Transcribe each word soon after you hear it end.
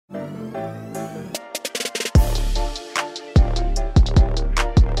Welcome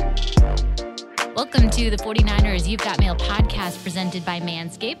to the 49ers You've Got Mail podcast presented by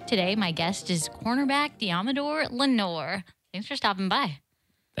Manscaped. Today, my guest is cornerback Deommodore Lenoir. Thanks for stopping by.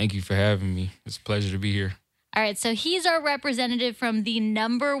 Thank you for having me. It's a pleasure to be here. All right, so he's our representative from the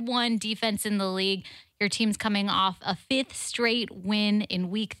number one defense in the league. Your team's coming off a fifth straight win in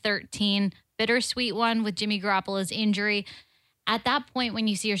Week 13. Bittersweet one with Jimmy Garoppolo's injury. At that point, when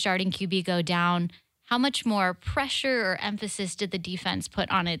you see your starting QB go down, how much more pressure or emphasis did the defense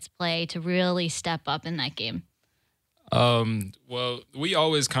put on its play to really step up in that game? Well, we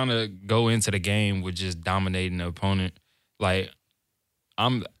always kind of go into the game with just dominating the opponent. Like,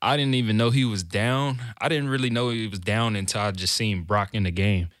 I didn't even know he was down. I didn't really know he was down until I just seen Brock in the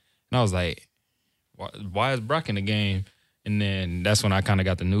game. And I was like, why is Brock in the game? And then that's when I kind of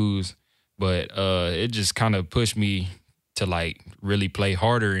got the news. But it just kind of pushed me to, like, really play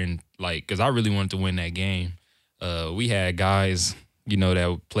harder and, like, because I really wanted to win that game. We had guys, you know,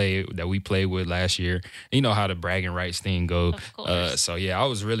 that we played with last year. You know how the bragging rights thing go. Of course. So yeah, I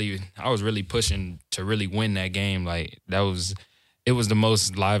was really pushing to really win that game. Like, it was the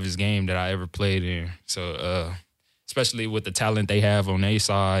most livest game that I ever played in. So especially with the talent they have on their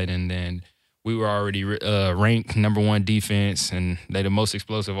side, and then we were already ranked number one defense, and they the most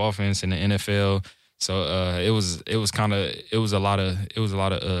explosive offense in the NFL. So it was a lot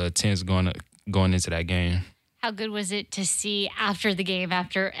of tense going into that game. How good was it to see after the game,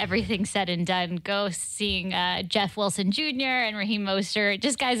 after everything's said and done, seeing Jeff Wilson Jr. and Raheem Mostert,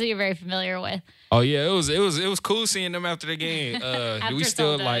 just guys that you're very familiar with? Oh yeah, it was cool seeing them after the game. We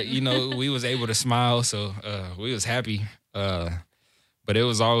still, like, you know, we was able to smile, so we was happy. But it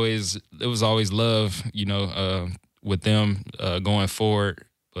was always love, you know, with them going forward.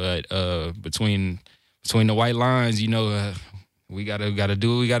 But between the white lines, you know, we gotta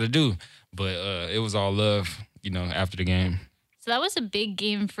do what we gotta do. But it was all love, you know, after the game. So that was a big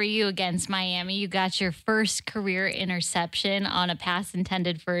game for you against Miami. You got your first career interception on a pass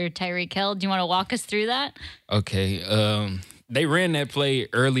intended for Tyreek Hill. Do you want to walk us through that? Okay. They ran that play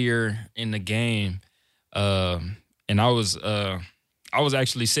earlier in the game, and I was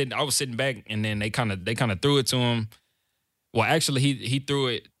actually sitting back, and then they kind of threw it to him. Well, actually, he threw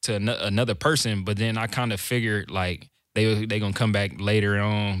it to another person, but then I kind of figured, like, they gonna come back later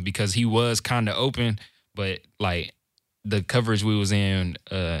on because he was kind of open, but, like, the coverage we was in,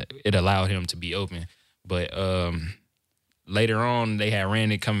 it allowed him to be open. But later on, they had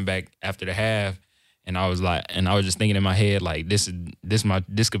Randy coming back after the half, and I was just thinking in my head, like, this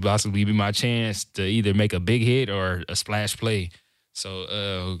could possibly be my chance to either make a big hit or a splash play.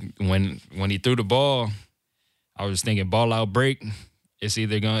 So when he threw the ball, I was thinking ball out break. It's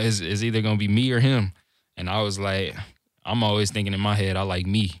either gonna be me or him, and I was like, I'm always thinking in my head, I like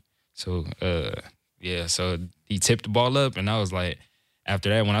me. So yeah, so he tipped the ball up, and I was like, after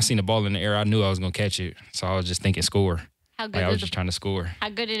that, when I seen the ball in the air, I knew I was gonna catch it. So I was just thinking score. How good? I was just trying to score. How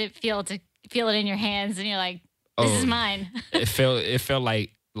good did it feel to feel it in your hands, and you're like, this is mine? It felt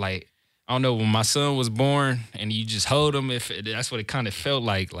like I don't know, when my son was born and you just hold him. That's what it kind of felt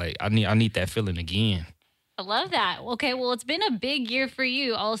like. Like, I need that feeling again. I love that. Okay, well, it's been a big year for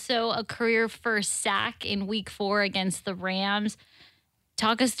you. Also, a career first sack in Week 4 against the Rams.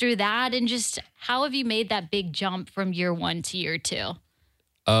 Talk us through that, and just how have you made that big jump from year 1 to year 2?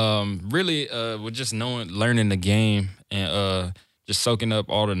 Really, with just learning the game, and just soaking up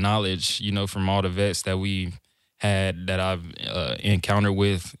all the knowledge, you know, from all the vets that we had, that I've encountered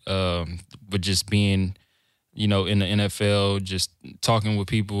with, but just being, you know, in the NFL, just talking with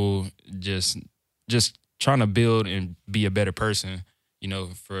people, just trying to build and be a better person, you know,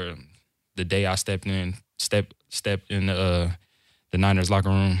 for the day I stepped in the Niners locker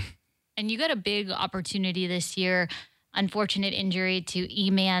room. And you got a big opportunity this year. Unfortunate injury to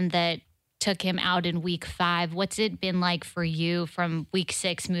E-Man that took him out in Week 5. What's it been like for you from Week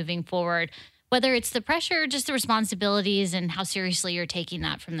 6 moving forward? Whether it's the pressure or just the responsibilities, and how seriously you're taking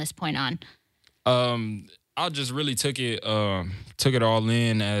that from this point on? I just really took it all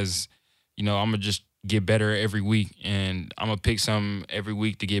in as, you know, I'm gonna just get better every week, and I'm gonna pick something every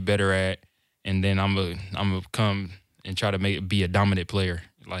week to get better at, and then I'm gonna come and try to be a dominant player.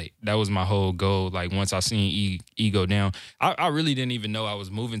 Like, that was my whole goal. Like, once I seen E go down, I really didn't even know I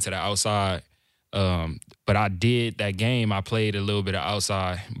was moving to the outside. But I did that game. I played a little bit of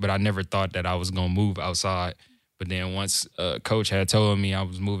outside, but I never thought that I was gonna move outside. But then once coach had told me I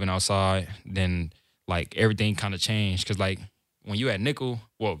was moving outside, then, like, everything kind of changed. Because, like, when you at nickel,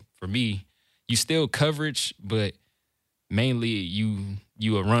 well, for me, you still coverage, but mainly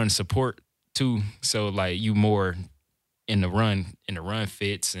you a run support too. So, like, you more in the run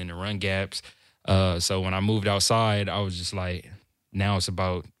fits and the run gaps. So when I moved outside, I was just like, now it's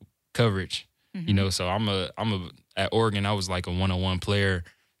about coverage, you know. So at Oregon, I was like a one-on-one player.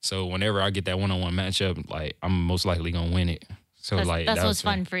 So whenever I get that one-on-one matchup, like I'm most likely gonna win it. So that's what's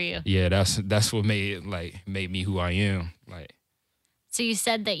fun for you. Yeah, that's what made me who I am. Like, so you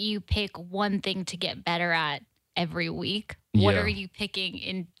said that you pick one thing to get better at every week. What are you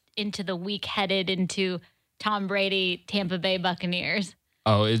picking into the week headed into Tom Brady, Tampa Bay Buccaneers?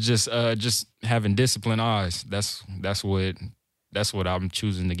 Oh, it's just having disciplined eyes. That's what I'm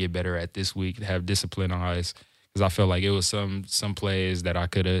choosing to get better at this week. To have disciplined eyes, because I felt like it was some plays that I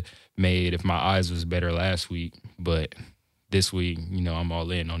could have made if my eyes was better last week, but this week, you know, I'm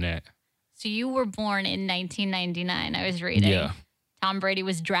all in on that. So you were born in 1999. I was reading. Yeah. Tom Brady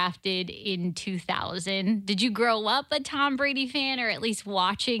was drafted in 2000. Did you grow up a Tom Brady fan, or at least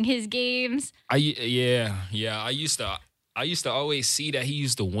watching his games? I used to always see that he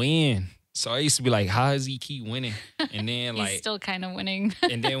used to win. So I used to be like, how does he keep winning? And then He's still kind of winning.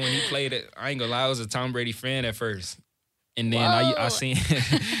 And then when he played it, I ain't gonna lie, I was a Tom Brady fan at first. And then I seen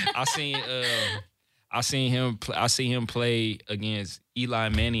I seen him play against Eli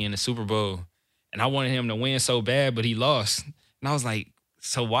Manning in the Super Bowl, and I wanted him to win so bad, but he lost. And I was like,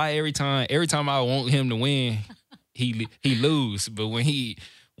 so why every time I want him to win, he lose, but when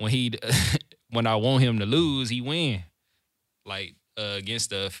I want him to lose, he win. Like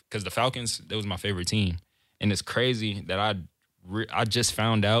because the Falcons, that was my favorite team, and it's crazy that I just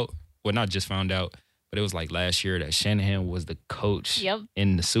found out. Well, not just found out, but it was like last year that Shanahan was the coach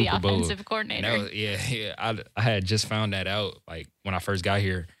in the Super Bowl. The offensive coordinator. I had just found that out like when I first got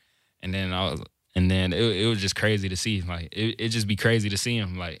here, and then it was just crazy to see. Like it just be crazy to see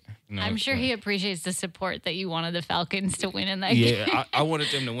him. Like, you know, I'm sure he appreciates the support that you wanted the Falcons to win in that game. Yeah, I wanted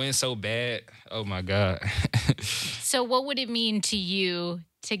them to win so bad. Oh my God. So what would it mean to you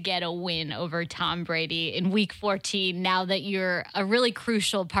to get a win over Tom Brady in Week 14 now that you're a really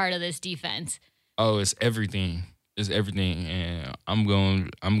crucial part of this defense? Oh, it's everything. It's everything, and I'm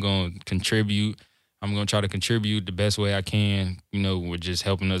going to contribute. I'm going to try to contribute the best way I can, you know, with just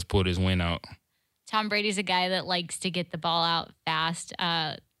helping us pull this win out. Tom Brady's a guy that likes to get the ball out fast.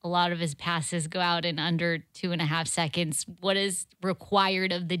 A lot of his passes go out in under 2.5 seconds. What is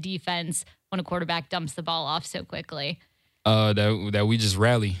required of the defense when a quarterback dumps the ball off so quickly? That we just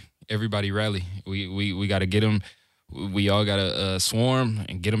rally. Everybody rally. We got to get them. We all got to swarm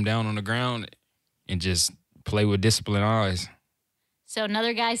and get them down on the ground and just play with disciplined eyes. So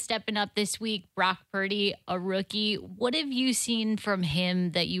another guy stepping up this week, Brock Purdy, a rookie. What have you seen from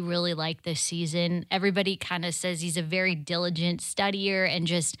him that you really like this season? Everybody kind of says he's a very diligent studier and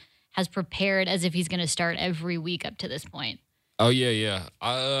just has prepared as if he's going to start every week up to this point. Oh yeah.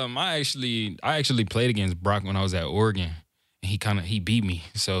 I actually played against Brock when I was at Oregon. He beat me.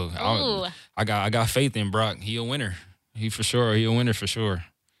 So I got faith in Brock. He a winner. He a winner for sure.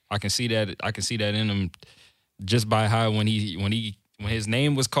 I can see that in him just by how when his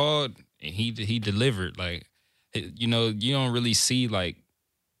name was called, he delivered. Like, you know, you don't really see like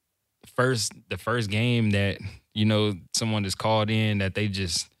the first game that, you know, someone is called in that they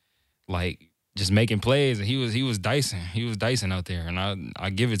just making plays, and he was dicing out there, and I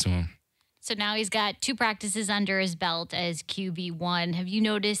give it to him. So now he's got 2 practices under his belt as QB1. Have you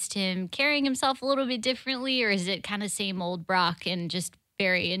noticed him carrying himself a little bit differently, or is it kind of same old Brock and just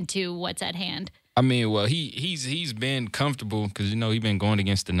very into what's at hand? I mean, well, he's been comfortable because, you know, he's been going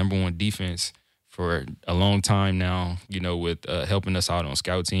against the number 1 defense for a long time now, you know, with helping us out on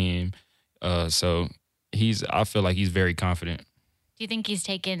scout team. So I feel like he's very confident. Do you think he's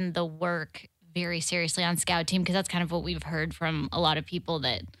taken the work very seriously on scout team? Because that's kind of what we've heard from a lot of people,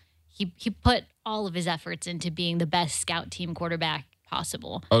 that he put all of his efforts into being the best scout team quarterback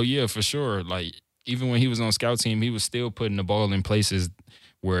possible. Oh, yeah, for sure. Like, even when he was on scout team, he was still putting the ball in places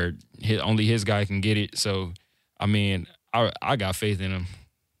where only his guy can get it. So, I mean, I got faith in him.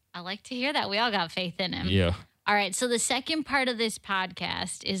 I like to hear that. We all got faith in him. Yeah. All right, so the second part of this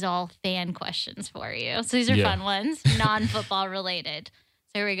podcast is all fan questions for you. So these are fun ones, non-football related.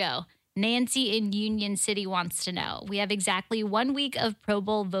 So here we go. Nancy in Union City wants to know, we have exactly 1 week of Pro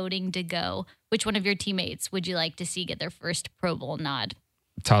Bowl voting to go. Which one of your teammates would you like to see get their first Pro Bowl nod?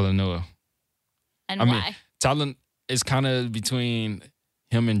 Tyler Noah. And why? Mean, Tyler is kind of between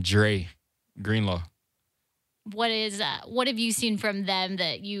him and Dre Greenlaw. What have you seen from them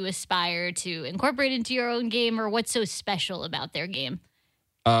that you aspire to incorporate into your own game, or what's so special about their game?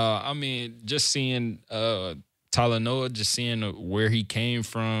 I mean, just seeing Tyler Noah, just seeing where he came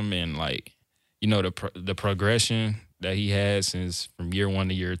from, and like, you know, the progression that he has since from year 1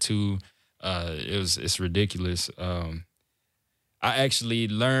 to year 2, it's ridiculous. I actually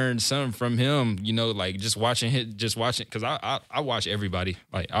learned something from him. You know, like just watching because I watch everybody.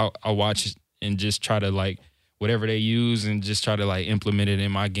 Like I watch and just try to like whatever they use and just try to like implement it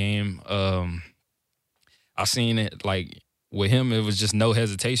in my game. I seen it like with him, it was just no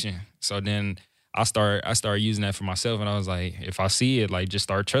hesitation. So then I started using that for myself, and I was like, if I see it, like just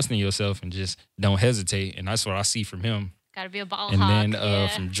start trusting yourself and just don't hesitate. And that's what I see from him. Gotta be a ball And hawk. then Yeah.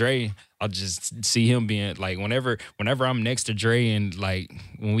 from Dre, I just see him being like whenever I'm next to Dre and like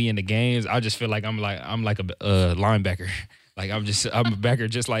when we in the games, I just feel like I'm like a linebacker. Like I'm a backer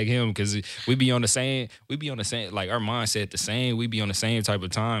just like him because we be on the same like our mindset the same. We be on the same type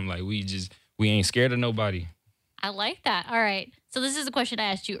of time. Like we ain't scared of nobody. I like that. All right. So this is a question I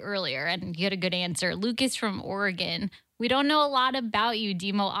asked you earlier, and you had a good answer. Lucas from Oregon. We don't know a lot about you,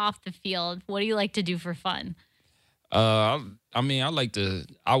 Demo, off the field. What do you like to do for fun? I mean,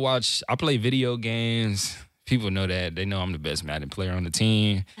 I play video games. People know that. They know I'm the best Madden player on the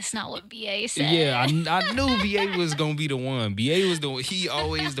team. That's not what BA said. Yeah, I knew BA was gonna be the one. BA was he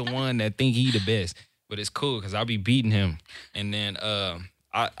always the one that think he the best. But it's cool because I'll be beating him. And then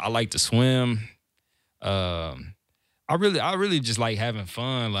I like to swim. I really just like having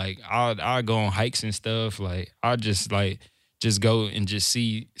fun. Like I go on hikes and stuff. Like I just go and just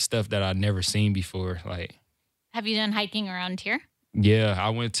see stuff that I've never seen before. Like, have you done hiking around here? Yeah,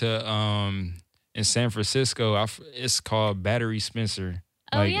 I went to in San Francisco. It's called Battery Spencer.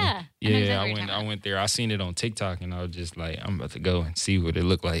 Oh like, yeah, yeah. I went there. I seen it on TikTok, and I was just like, I'm about to go and see what it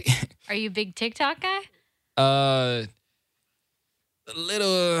looked like. Are you a big TikTok guy? A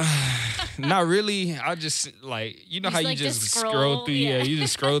little, not really. I just like how you like just to scroll through. yeah. You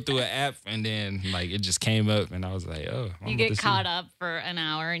just scroll through an app, and then like it just came up, and I was like, oh. You get caught up for an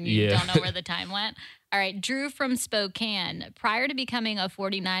hour, and you don't know where the time went. All right, Drew from Spokane. Prior to becoming a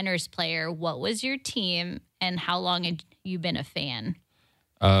 49ers player, what was your team, and how long had you been a fan?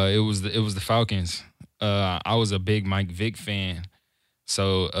 It was the Falcons. I was a big Mike Vick fan.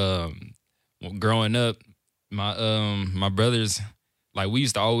 So growing up, my brothers, like we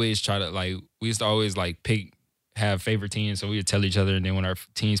used to always have favorite teams. So we would tell each other, and then when our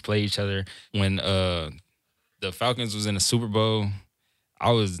teams play each other, when the Falcons was in the Super Bowl, I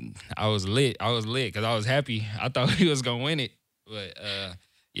was lit. I was lit because I was happy. I thought he was gonna win it. But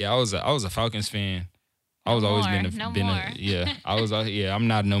I was a Falcons fan. I was always been a yeah. I was I'm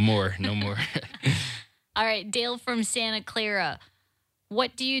not no more. All right, Dale from Santa Clara.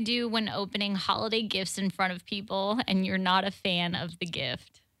 What do you do when opening holiday gifts in front of people and you're not a fan of the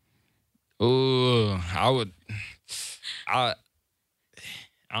gift? Oh, I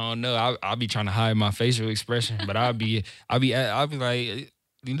don't know. I'll be trying to hide my facial expression, but I'll be like,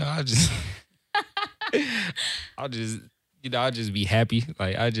 I'll just be happy.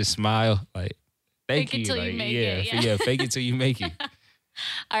 Like I just smile. Like thank you. Like, fake it till you make it.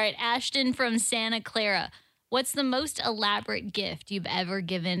 All right, Ashton from Santa Clara. What's the most elaborate gift you've ever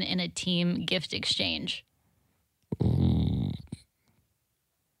given in a team gift exchange? Ooh.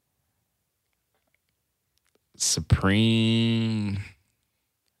 Supreme.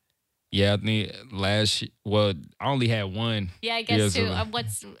 Yeah, I think I only had one. Yeah, I guess too.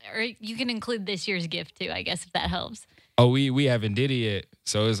 Or you can include this year's gift too, I guess, if that helps. Oh, we haven't did it yet,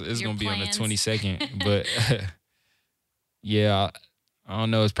 so it's gonna be on the plans. 22nd. But yeah, I don't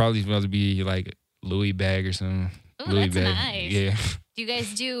know. It's probably supposed to be like Louis bag or something. Ooh, Louis that's bag. nice. Yeah. Do you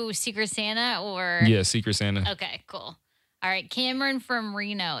guys do Secret Santa or? Yeah, Secret Santa. Okay, cool. All right, Cameron from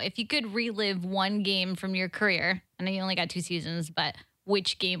Reno. If you could relive one game from your career, I know you only got 2 seasons, but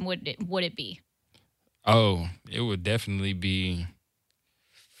which game would it be? Oh, it would definitely be.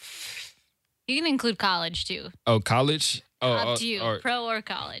 You can include college too. Oh, college. Oh, up to you, pro or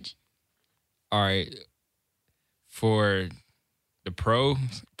college. All right. For the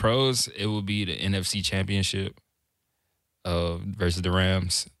pros, it will be the NFC Championship versus the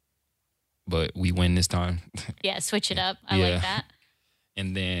Rams. But we win this time. Yeah, switch it up. I like that.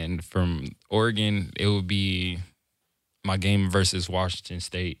 And then from Oregon, it would be my game versus Washington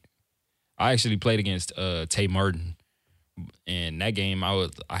State. I actually played against Tay Martin. And that game, I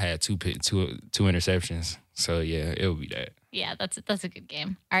had two interceptions. So, yeah, it would be that. Yeah, that's a good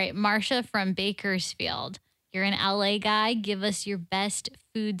game. All right, Marsha from Bakersfield. You're an LA guy. Give us your best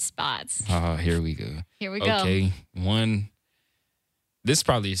food spots. Here we go. Here we go. Okay, this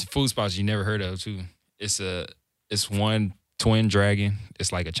probably is food spots you never heard of too. It's one Twin Dragon.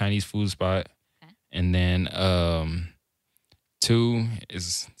 It's like a Chinese food spot. Okay. And then 2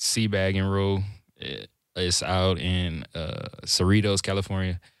 is Sea Bag and Roll. It's out in Cerritos,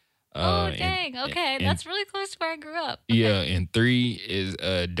 California. Dang. Okay. That's really close to where I grew up. Yeah, and 3 is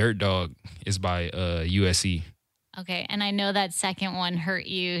Dirt Dog. It's by USC. Okay, and I know that second one hurt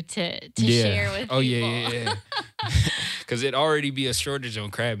you to Yeah. share with people. Oh yeah. Because it already be a shortage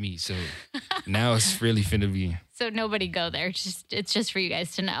on crab meat, so now it's really finna be. So nobody go there. It's just for you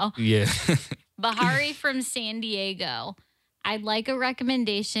guys to know. Yeah. Bahari from San Diego. I'd like a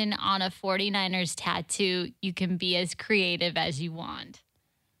recommendation on a 49ers tattoo. You can be as creative as you want.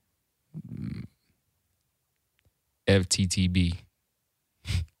 FTTB.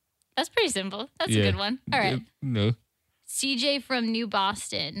 That's pretty simple. That's a good one. All right. No. CJ from New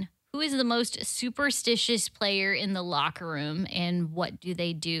Boston. Who is the most superstitious player in the locker room, and what do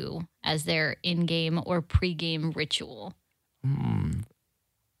they do as their in-game or pre-game ritual?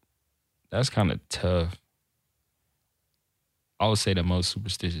 That's kind of tough. I would say the most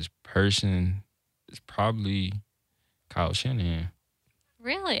superstitious person is probably Kyle Shanahan.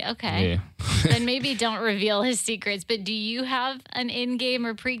 Really? Okay. Yeah. Then maybe don't reveal his secrets, but do you have an in-game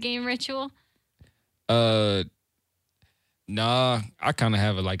or pre-game ritual? Nah, I kind of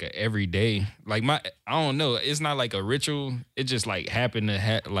have it like a everyday. Like I don't know. It's not like a ritual. It just like happen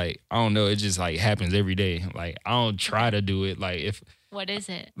to like I don't know. It just like happens every day. Like I don't try to do it. Like What is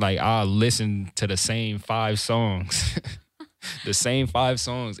it? like I'll listen to the same 5 songs, the same 5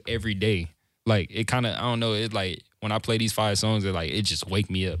 songs every day. Like it kind of I don't know. It like when I play these 5 songs, it just wake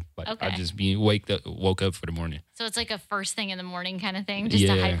me up. Like I Okay. just woke up for the morning. So it's like a first thing in the morning kind of thing, just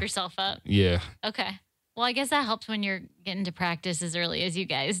to Yeah. hype yourself up. Yeah. Okay. Well, I guess that helps when you're getting to practice as early as you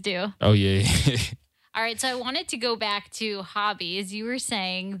guys do. Oh yeah. All right. So I wanted to go back to hobbies. You were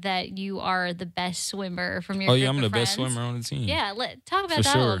saying that you are the best swimmer from your Oh yeah, group I'm of the best friends. swimmer on the team. Yeah. Talk about For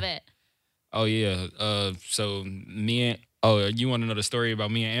that a little sure. bit. Oh yeah. So you want to know the story about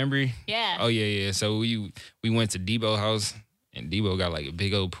me and Ambry? Yeah. Oh yeah. So we went to Debo house, and Debo got like a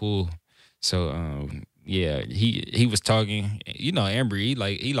big old pool. So yeah, he was talking. You know, Ambry,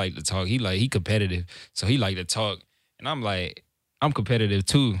 he like to talk. He competitive. So he like to talk, and I'm like, I'm competitive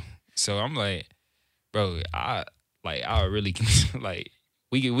too. So I'm like, bro, I really like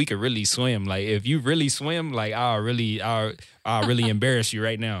we could really swim. Like if you really swim, like I'll really embarrass you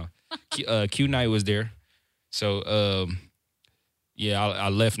right now. Q Night was there, so yeah, I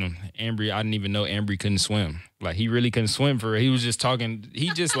left him. Ambry, I didn't even know Ambry couldn't swim. Like he really couldn't swim for real. He was just talking.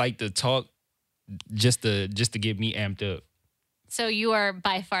 He just liked to talk, just to get me amped up. So you are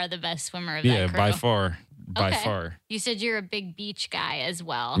by far the best swimmer of Yeah, that crew. by far, by Okay. far. You said you're a big beach guy as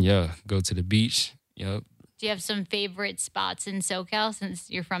well. Yeah, go to the beach. Yep. Do you have some favorite spots in SoCal since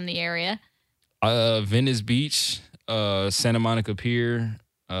you're from the area? Venice Beach, Santa Monica Pier.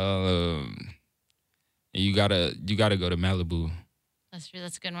 You gotta go to Malibu. That's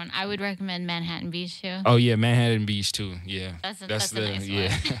a good one. I would recommend Manhattan Beach too. Oh yeah, Manhattan Beach too. Yeah, That's a nice one.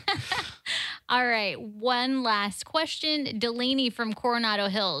 yeah. All right. One last question. Delaney from Coronado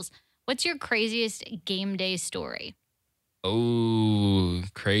Hills. What's your craziest game day story? Oh,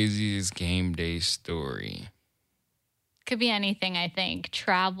 craziest game day story. Could be anything, I think.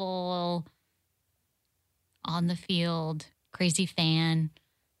 Travel, on the field, crazy fan.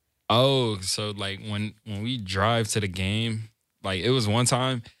 Oh, so like when we drive to the game, like it was one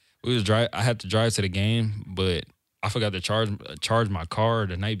time I had to drive to the game, but I forgot to charge my car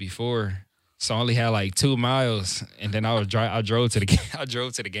the night before. So I only had like 2 miles, and then I drove to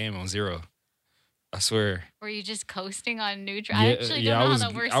the game on 0. I swear. Were you just coasting on neutral? I actually yeah, don't know how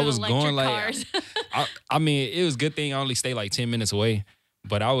that works I with was electric going like cars. I mean, it was a good thing I only stayed like 10 minutes away,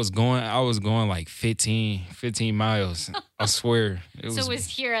 but I was going like 15 miles. I swear. So it was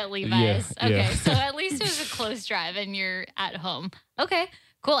here at Levi's. Yeah, Okay, yeah. so at least it was a close drive and you're at home. Okay,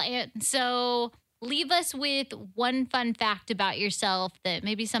 cool. And so leave us with one fun fact about yourself that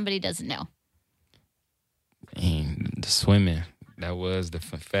maybe somebody doesn't know. And the swimming, that was the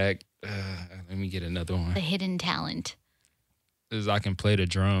fact. Let me get another one. The hidden talent. Is I can play the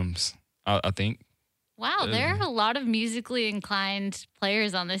drums. I think. Wow, there are a lot of musically inclined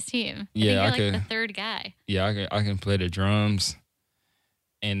players on this team. I think Yeah, you're I like could- the third guy. Yeah, I can play the drums.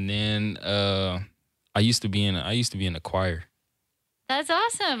 And then I used to be in a choir, That's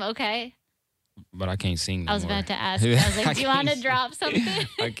awesome. Okay. but I can't sing no I was more. about to ask. I was like, I do you want to can't drop something?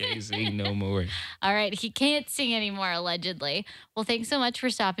 I can't sing no more. All right. He can't sing anymore, allegedly. Well, thanks so much for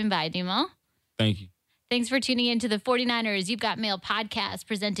stopping by, Demo. Thank you. Thanks for tuning in to the 49ers You've Got Mail podcast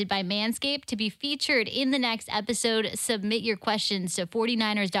presented by Manscaped. To be featured in the next episode, submit your questions to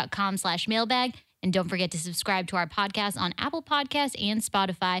 49ers.com/mailbag. And don't forget to subscribe to our podcast on Apple Podcasts and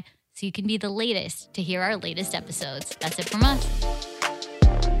Spotify so you can be the latest to hear our latest episodes. That's it from us.